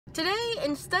Today,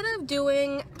 instead of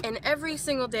doing an every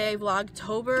single day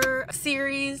Vlogtober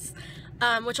series,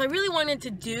 which I really wanted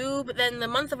to do, but then the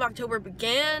month of October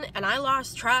began and I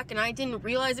lost track and I didn't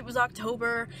realize it was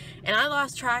October and I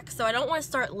lost track, so I don't want to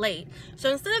start late.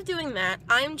 So instead of doing that,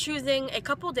 I'm choosing a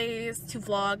couple days to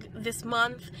vlog this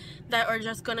month that are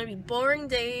just going to be boring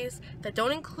days that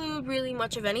don't include really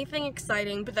much of anything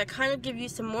exciting, but that kind of give you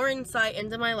some more insight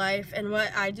into my life and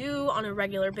what I do on a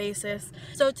regular basis.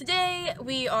 So today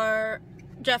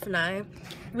Jeff and I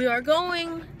are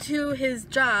going to his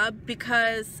job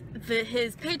because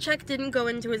his paycheck didn't go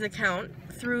into his account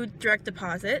through direct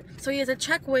deposit. So he has a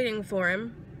check waiting for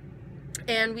him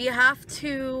and we have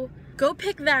to go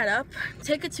pick that up,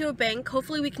 take it to a bank.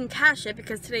 Hopefully we can cash it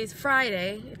because today's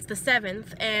Friday, it's the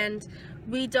 7th, and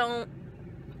we don't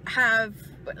have,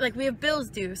 like, we have bills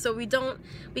due, so we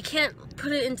can't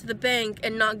put it into the bank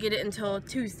and not get it until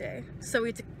Tuesday. So we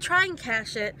have to try and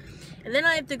cash it, and then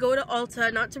I have to go to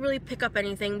Ulta, not to really pick up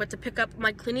anything, but to pick up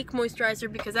my Clinique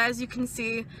moisturizer because, as you can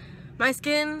see, my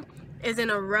skin is in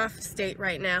a rough state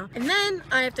right now. And then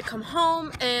I have to come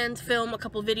home and film a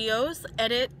couple videos,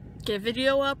 edit, get a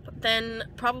video up, then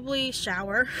probably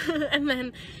shower, and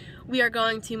then we are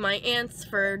going to my aunt's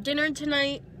for dinner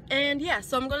tonight. And yeah,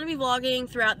 so I'm going to be vlogging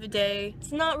throughout the day.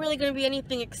 It's not really going to be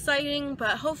anything exciting,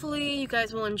 but hopefully you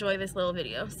guys will enjoy this little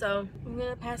video. So I'm going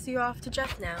to pass you off to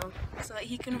Jeff now so that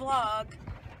he can vlog,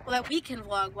 well, that we can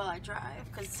vlog while I drive,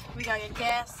 because we got to get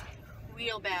gas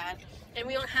real bad. And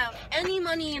we don't have any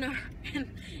money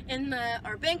in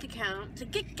our bank account to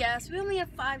get gas. We only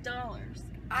have $5.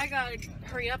 I gotta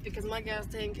hurry up because my gas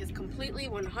tank is completely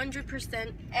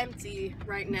 100% empty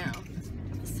right now.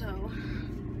 So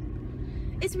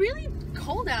it's really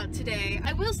cold out today.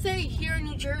 I will say here in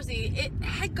New Jersey, it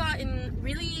had gotten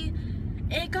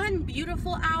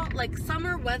beautiful out. Like,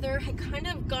 summer weather had kind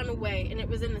of gone away and it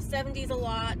was in the 70s a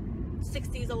lot,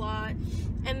 60s a lot,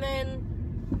 and then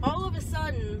all of a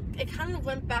sudden it kind of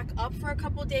went back up for a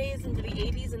couple days into the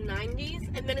 80s and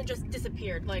 90s, and then it just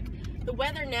disappeared. Like, the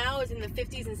weather now is in the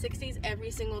 50s and 60s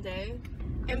every single day,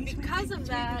 and because of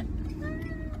that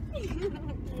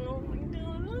oh my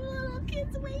god, little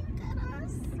kids waved at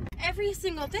us. Every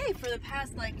single day for the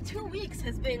past like 2 weeks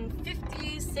has been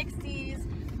 50s, 60s,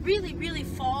 really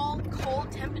fall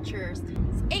cold temperatures.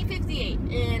 It's 8:58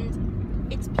 and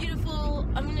it's beautiful.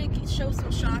 I'm gonna show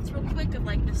some shots real quick of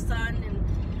like the sun and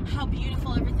how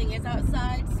beautiful everything is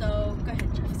outside. So go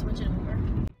ahead, Jeff, switch it over.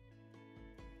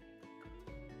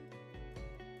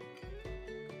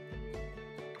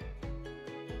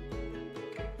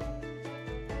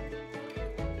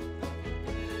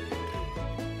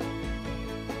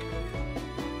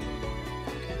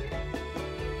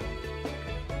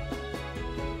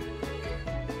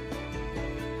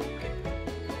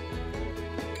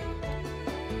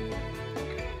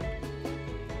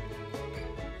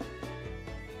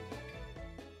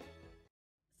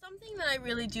 Something that I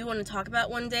really do want to talk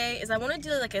about one day is I want to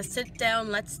do like a sit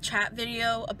down, let's chat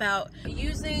video about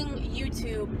using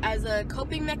YouTube as a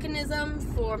coping mechanism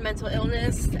for mental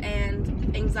illness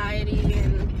and anxiety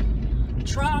and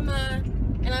trauma.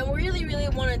 And I really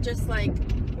want to just like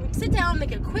sit down,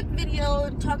 make a quick video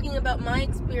talking about my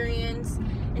experience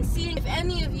and seeing if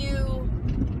any of you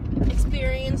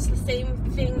experience the same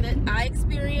thing that I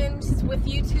experienced with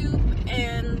YouTube.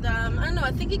 And I don't know,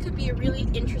 I think it could be a really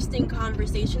interesting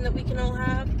conversation that we can all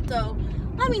have. So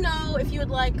let me know if you would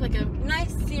like a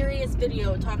nice serious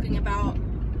video talking about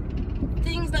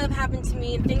things that have happened to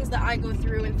me and things that I go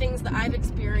through and things that I've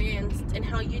experienced and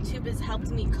how YouTube has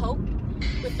helped me cope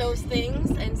with those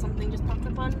things. And something just popped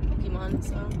up on Pokemon,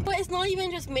 so. But it's not even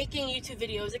just making YouTube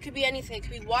videos, it could be anything. It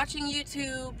could be watching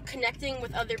YouTube, connecting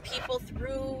with other people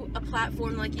through a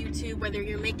platform like YouTube, whether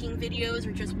you're making videos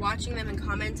or just watching them and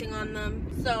commenting on them.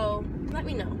 So let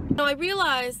me know. Now, I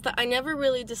realized that I never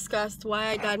really discussed why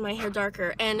I dyed my hair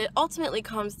darker, and it ultimately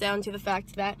comes down to the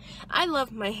fact that I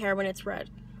love my hair when it's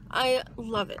red. I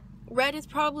love it. Red is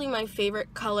probably my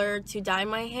favorite color to dye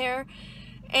my hair.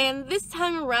 And this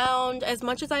time around, as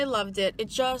much as I loved it, it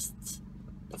just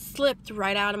slipped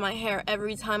right out of my hair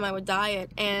every time I would dye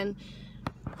it. And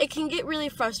it can get really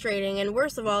frustrating, and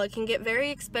worst of all, it can get very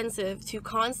expensive to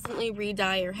constantly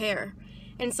re-dye your hair.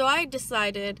 And so I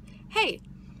decided, hey,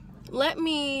 let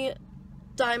me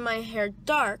dye my hair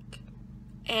dark,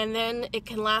 and then it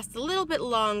can last a little bit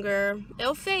longer.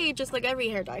 It'll fade just like every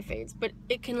hair dye fades, but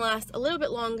it can last a little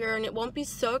bit longer, and it won't be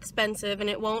so expensive, and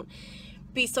it won't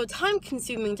be so time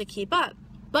consuming to keep up.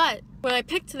 But when I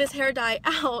picked this hair dye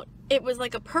out, it was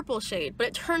like a purple shade, but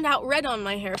it turned out red on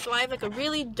my hair, so I have like a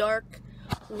really dark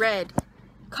red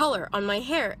color on my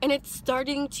hair, and it's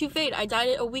starting to fade. I dyed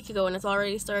it a week ago and it's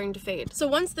already starting to fade. So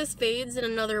once this fades in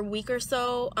another week or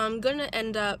so, I'm gonna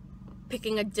end up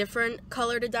picking a different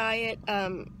color to dye it.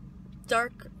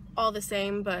 Dark, all the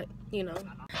same, but you know.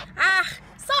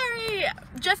 Sorry!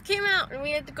 Jeff came out and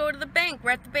we had to go to the bank.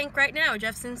 We're at the bank right now.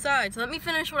 Jeff's inside. So let me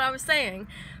finish what I was saying.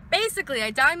 Basically,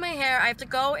 I dyed my hair. I have to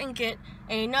go and get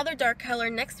another dark color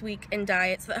next week and dye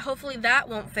it so that hopefully that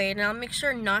won't fade. And I'll make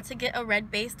sure not to get a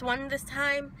red-based one this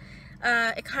time.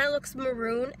 It kind of looks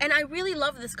maroon, and I really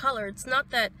love this color. It's not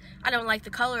that I don't like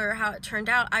the color or how it turned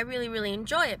out. I really, really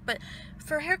enjoy it. But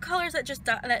for hair colors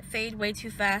that fade way too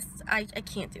fast, I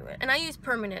can't do it. And I use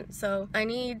permanent, so I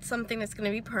need something that's going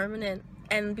to be permanent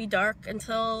and be dark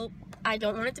until I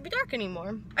don't want it to be dark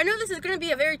anymore. I know this is going to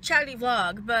be a very chatty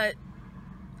vlog, but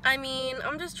I mean,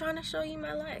 I'm just trying to show you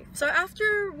my life. So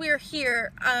after we're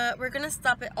here, we're going to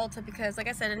stop at Ulta because, like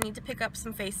I said, I need to pick up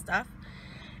some face stuff.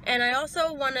 And I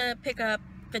also want to pick up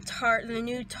the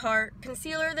new Tarte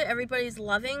concealer that everybody's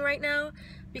loving right now.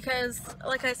 Because,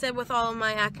 like I said, with all of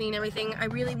my acne and everything, I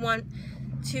really want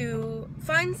to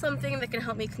find something that can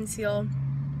help me conceal.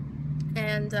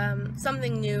 And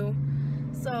something new.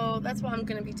 So that's what I'm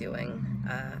going to be doing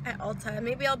at Ulta.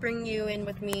 Maybe I'll bring you in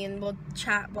with me and we'll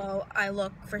chat while I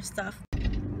look for stuff.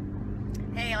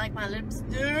 Hey, I like my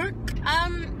lipstick.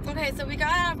 Okay, so we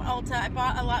got out of Ulta. I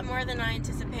bought a lot more than I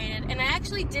anticipated, and I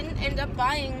actually didn't end up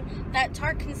buying that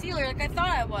Tarte concealer like I thought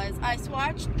I was. I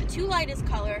swatched the two lightest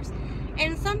colors,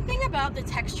 and something about the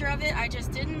texture of it I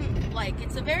just didn't like.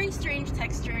 It's a very strange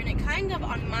texture, and it kind of,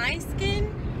 on my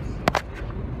skin,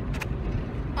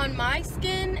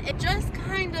 it just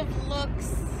kind of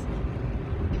looks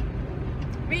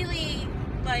really,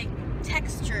 like,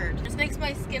 textured. It just makes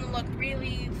my skin look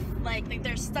really like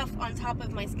there's stuff on top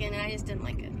of my skin, and I just didn't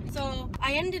like it. So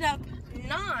I ended up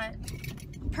not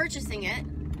purchasing it.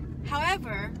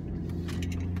 However,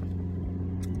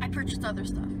 I purchased other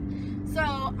stuff. So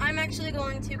I'm actually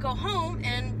going to go home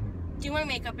and do my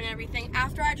makeup and everything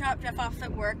after I drop Jeff off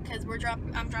at work, because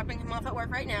I'm dropping him off at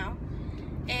work right now.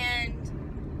 And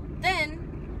then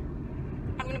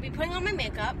I'm going to be putting on my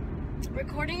makeup,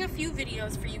 recording a few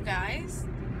videos for you guys.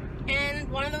 And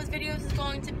one of those videos is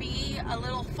going to be a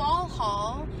little fall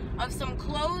haul of some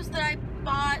clothes that I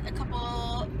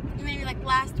bought maybe like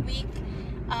last week,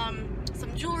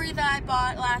 some jewelry that I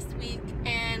bought last week,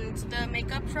 and the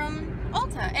makeup from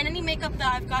Ulta, and any makeup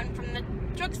that I've gotten from the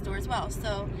drugstore as well.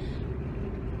 So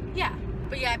yeah,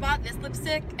 but yeah, I bought this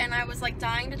lipstick and I was like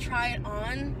dying to try it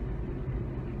on,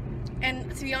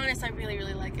 and to be honest, I really,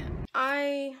 really like it.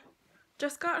 I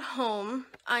just got home.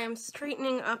 I am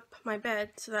straightening up my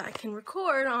bed so that I can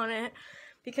record on it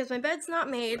because my bed's not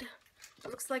made. It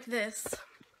looks like this.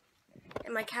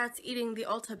 And my cat's eating the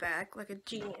Ulta bag like a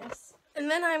genius. And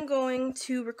then I'm going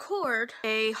to record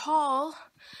a haul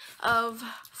of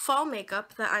fall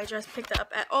makeup that I just picked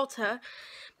up at Ulta.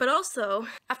 But also,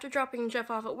 after dropping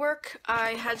Jeff off at work,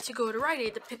 I had to go to Rite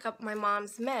Aid to pick up my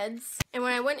mom's meds. And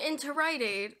when I went into Rite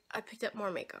Aid, I picked up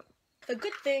more makeup. The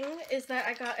good thing is that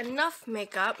I got enough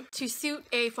makeup to suit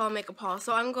a fall makeup haul,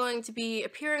 so I'm going to be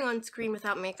appearing on screen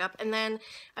without makeup, and then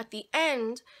at the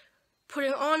end,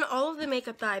 putting on all of the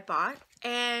makeup that I bought,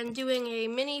 and doing a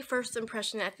mini first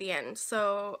impression at the end.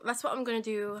 So that's what I'm going to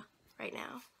do right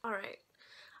now. Alright,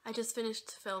 I just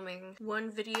finished filming one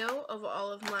video of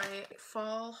all of my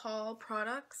fall haul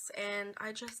products, and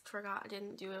I just forgot I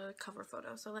didn't do a cover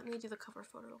photo, so let me do the cover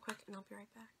photo real quick, and I'll be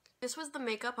right back. This was the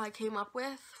makeup I came up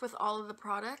with all of the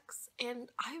products,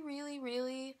 and I really,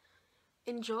 really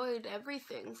enjoyed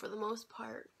everything for the most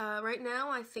part. Right now,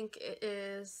 I think it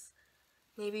is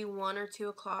maybe 1 or 2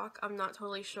 o'clock. I'm not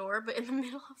totally sure, but in the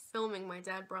middle of filming, my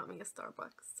dad brought me a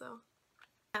Starbucks, so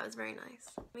that was very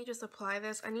nice. Let me just apply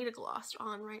this. I need a gloss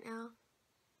on right now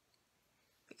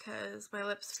because my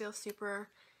lips feel super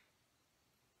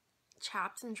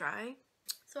chapped and dry.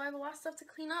 So I have a lot of stuff to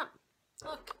clean up.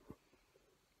 Look.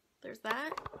 There's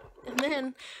that. And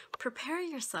then prepare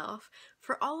yourself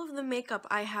for all of the makeup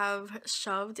I have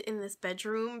shoved in this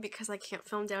bedroom because I can't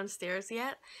film downstairs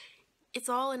yet. It's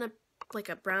all in a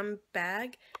brown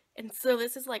bag, and so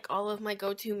this is like all of my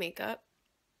go-to makeup.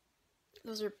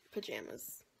 Those are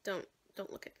pajamas. Don't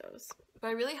look at those. But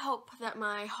I really hope that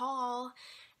my haul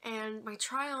and my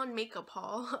try-on makeup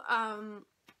haul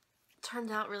turned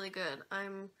out really good.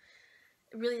 I'm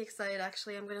really excited,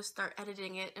 actually. I'm gonna start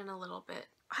editing it in a little bit.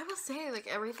 I will say, like,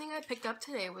 everything I picked up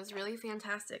today was really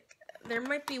fantastic. There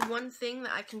might be one thing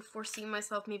that I can foresee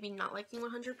myself maybe not liking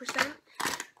 100%,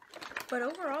 but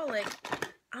overall, like,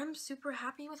 I'm super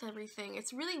happy with everything.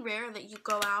 It's really rare that you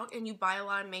go out and you buy a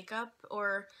lot of makeup,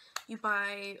 or you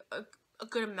buy a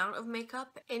good amount of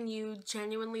makeup and you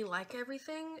genuinely like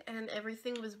everything and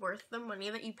everything was worth the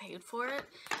money that you paid for it,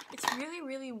 it's really,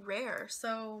 really rare.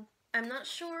 So I'm not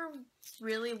sure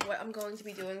really what I'm going to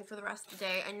be doing for the rest of the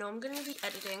day. I know I'm going to be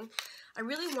editing. I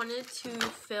really wanted to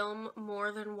film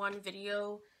more than one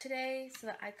video today so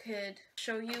that I could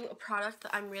show you a product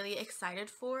that I'm really excited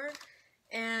for.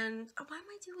 And why am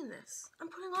I doing this? I'm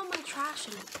putting all my trash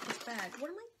in this bag. What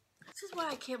am I? This is why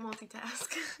I can't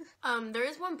multitask. There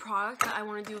is one product that I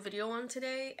want to do a video on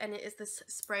today, and it is this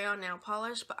spray-on nail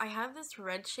polish, but I have this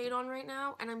red shade on right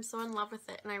now, and I'm so in love with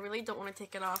it, and I really don't want to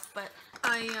take it off, but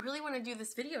I really want to do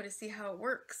this video to see how it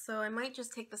works, so I might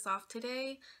just take this off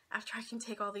today after I can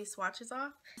take all these swatches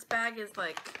off. This bag is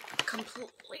like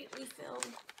completely filled.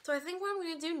 So I think what I'm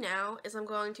going to do now is I'm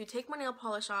going to take my nail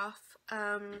polish off.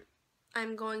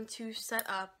 I'm going to set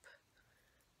up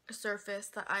a surface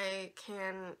that I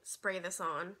can spray this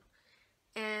on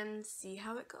and see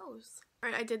how it goes.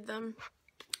 Alright, I did them.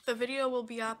 The video will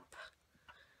be up,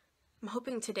 I'm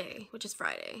hoping today, which is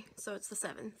Friday, so it's the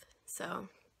 7th. So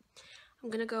I'm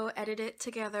gonna go edit it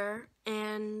together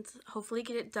and hopefully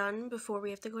get it done before we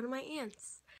have to go to my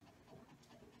aunt's.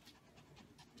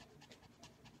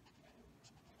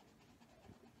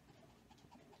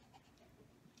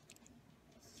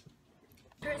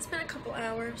 It's been a couple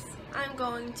hours. I'm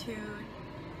going to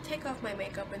take off my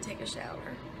makeup and take a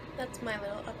shower. That's my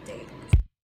little update.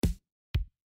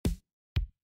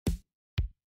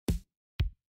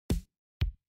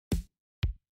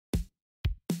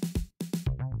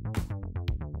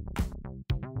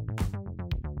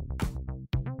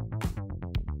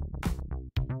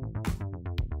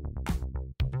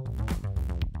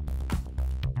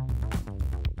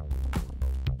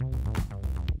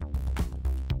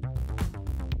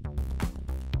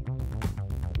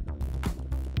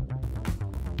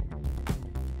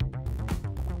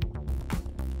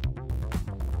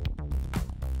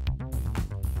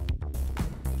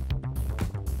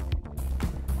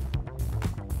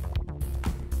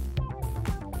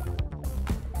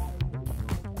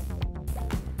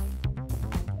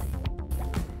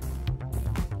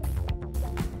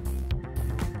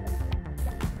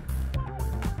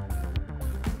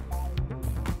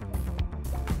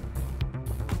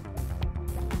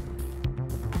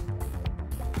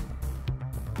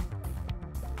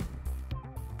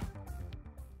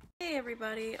 Hey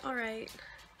everybody, alright,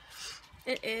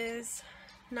 it is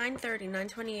 9:30,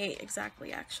 9:28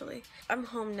 exactly actually. I'm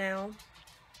home now.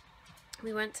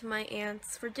 We went to my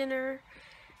aunt's for dinner.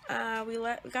 We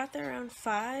got there around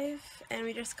 5 and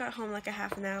we just got home like a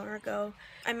half an hour ago.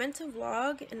 I meant to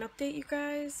vlog and update you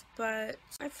guys, but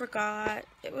I forgot.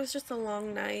 It was just a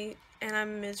long night and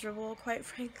I'm miserable, quite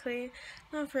frankly.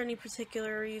 Not for any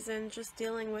particular reason, just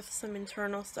dealing with some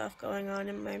internal stuff going on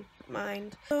in my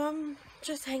mind. So I'm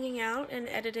just hanging out and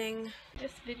editing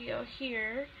this video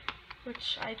here,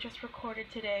 which I just recorded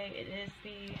today. It is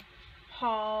the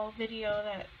haul video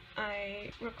that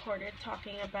I recorded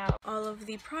talking about all of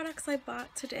the products I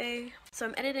bought today. So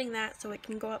I'm editing that so it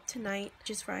can go up tonight,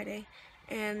 which is Friday,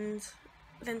 and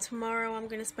then tomorrow I'm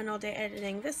gonna spend all day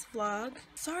editing this vlog.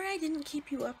 Sorry I didn't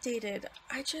keep you updated.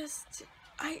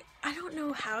 I don't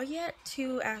know how yet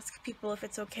to ask people if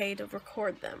it's okay to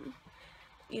record them.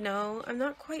 You know, I'm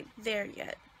not quite there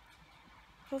yet.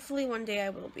 Hopefully one day I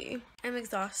will be. I'm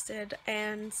exhausted,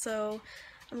 and so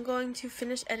I'm going to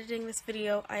finish editing this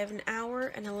video. I have an hour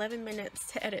and 11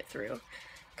 minutes to edit through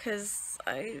because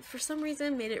I, for some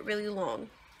reason, made it really long.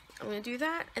 I'm going to do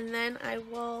that and then I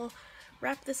will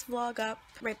wrap this vlog up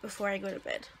right before I go to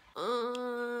bed.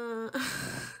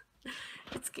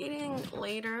 It's getting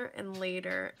later and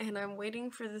later and I'm waiting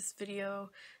for this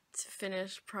video to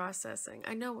finish processing.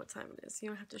 I know what time it is. You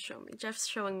don't have to show me. Jeff's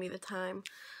showing me the time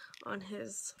on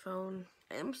his phone.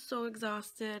 I am so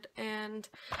exhausted and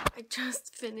I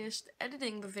just finished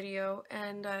editing the video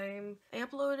and I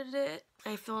uploaded it.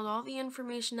 I filled all the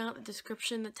information out, the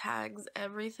description, the tags,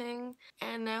 everything,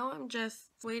 and now I'm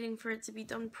just waiting for it to be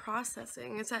done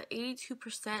processing. It's at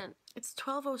 82%. It's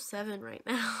 12:07 right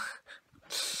now.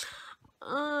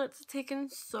 It's taken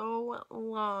so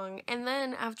long. And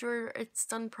then after it's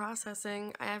done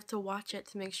processing, I have to watch it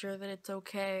to make sure that it's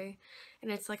okay. And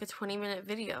it's like a 20-minute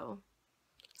video.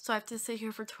 So I have to sit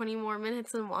here for 20 more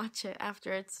minutes and watch it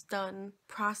after it's done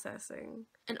processing.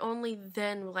 And only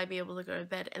then will I be able to go to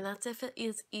bed. And that's if it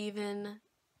is even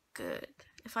good.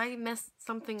 If I mess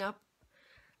something up,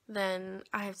 then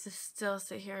I have to still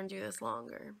sit here and do this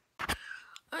longer.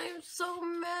 I'm so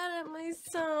mad at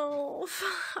myself.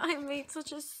 I made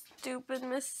such a stupid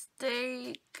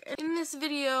mistake In this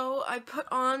video, I put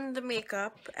on the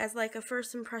makeup as like a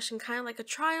first impression, kind of like a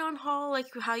try-on haul, like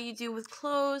how you do with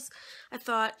clothes. I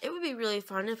thought it would be really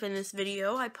fun if in this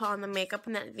video I put on the makeup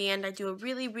and then at the end I do a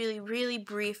really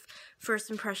brief first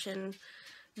impression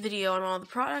video on all the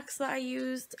products that I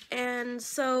used. And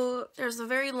so there's a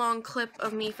very long clip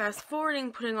of me fast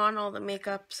forwarding putting on all the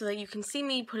makeup so that you can see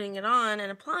me putting it on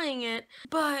and applying it,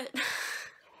 but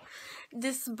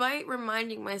despite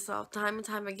reminding myself time and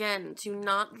time again to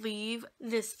not leave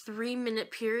this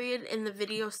 3-minute period in the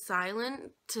video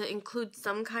silent to include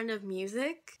some kind of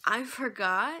music, I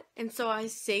forgot, and so I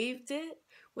saved it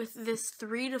with this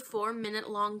 3 to 4 minute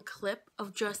long clip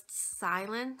of just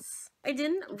silence. I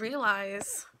didn't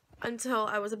realize until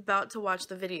I was about to watch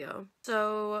the video.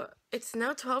 So it's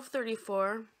now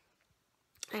 12:34.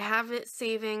 I have it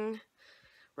saving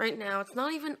right now. It's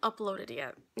not even uploaded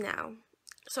yet now.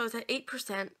 So it's at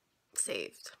 8%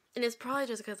 saved. And it's probably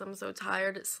just because I'm so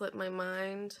tired it slipped my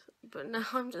mind. But now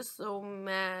I'm just so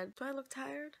mad. Do I look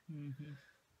tired? Mm-hmm.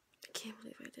 I can't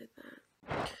believe I did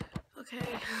that. Okay.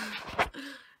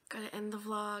 Gotta end the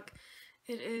vlog.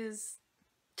 It is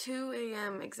 2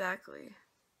 a.m. exactly,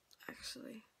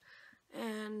 actually.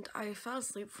 And I fell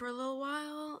asleep for a little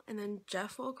while, and then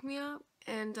Jeff woke me up,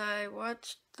 and I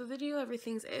watched the video.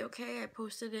 Everything's a-okay. I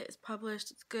posted it. It's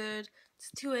published. It's good.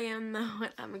 It's 2 a.m. though,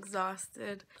 and I'm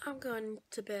exhausted. I'm going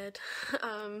to bed.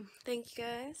 Thank you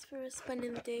guys for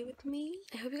spending the day with me.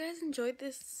 I hope you guys enjoyed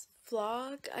this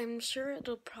vlog. I'm sure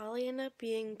it'll probably end up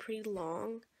being pretty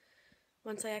long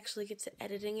once I actually get to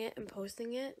editing it and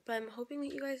posting it, but I'm hoping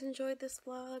that you guys enjoyed this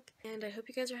vlog, and I hope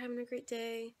you guys are having a great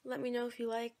day. Let me know if you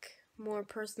like more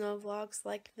personal vlogs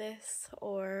like this,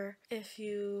 or if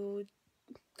you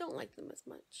don't like them as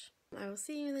much. I will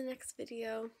see you in the next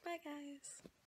video. Bye guys!